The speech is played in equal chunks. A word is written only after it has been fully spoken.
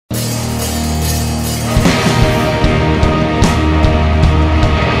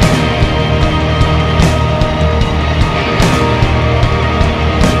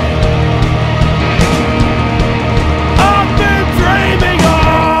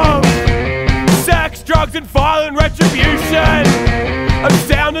retribution of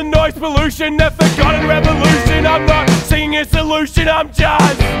sound and noise pollution, the forgotten revolution. I'm not seeing a solution, I'm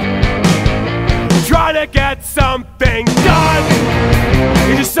just trying to get something done.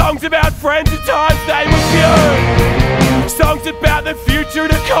 These are songs about friends and times they were few, songs about the future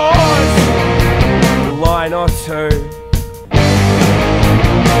to cause a line or two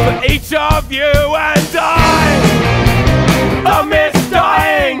for each of you and I miss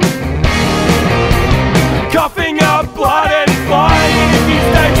dying, coughing up blood and flying. And if you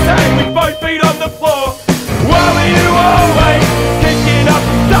stay sane with both feet on the floor, why were you always kicking up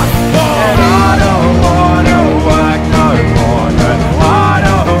dust for? And I don't wanna work no more, no, I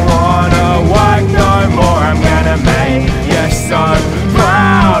don't wanna work no more. I'm gonna make you so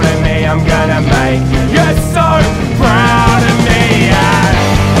proud of me, I'm gonna make you so proud of me. And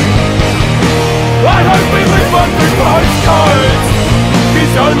I hope we live on through postcodes,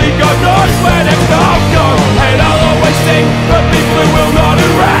 'cause only God knows where next I'll go. And I'll always sing for people who will not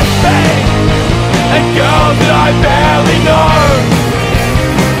harass me, and girls that I barely know.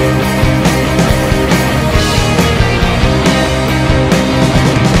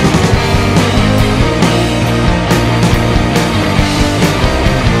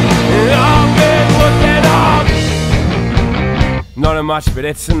 And I've been looking up, not much but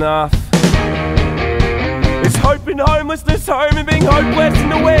it's enough. It's hope in homelessness, home and being hopeless in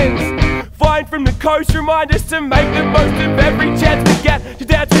the winds. Flying from the coast, remind us to make the most of every chance we get to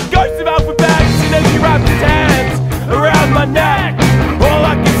dance with ghosts of alphabets. And as he wrapped his hands around my neck, all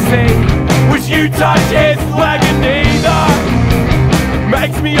I could see was you touch his leg, and neither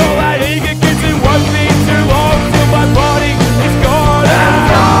makes me all that eager, 'cause it won't be too long till my body is gone. And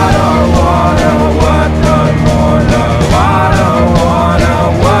I don't wanna work no more, no, I don't wanna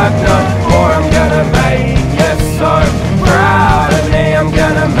work no more. I'm gonna make you so proud of me, I'm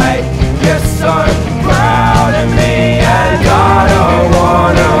gonna make you so proud of me. And I don't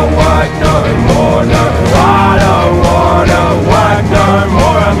wanna work no more, no, I don't wanna work no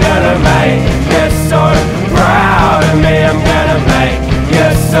more. I'm gonna make you so proud of me, I'm gonna make you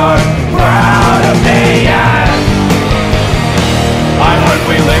so proud of me. And I hope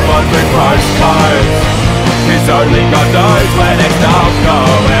we live on through postcodes, 'cause only God knows where next I'll go.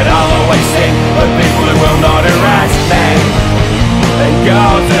 And I'll always sing for people who will not harass me, and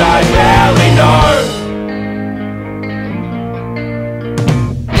girls that I barely know.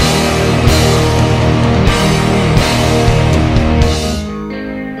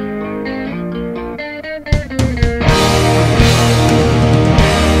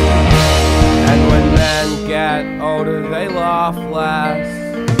 And when men get older they laugh less,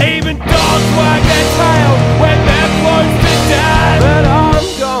 even dogs wag their tail when they're close to death. But I'm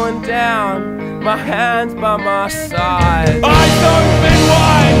going down, my hands by my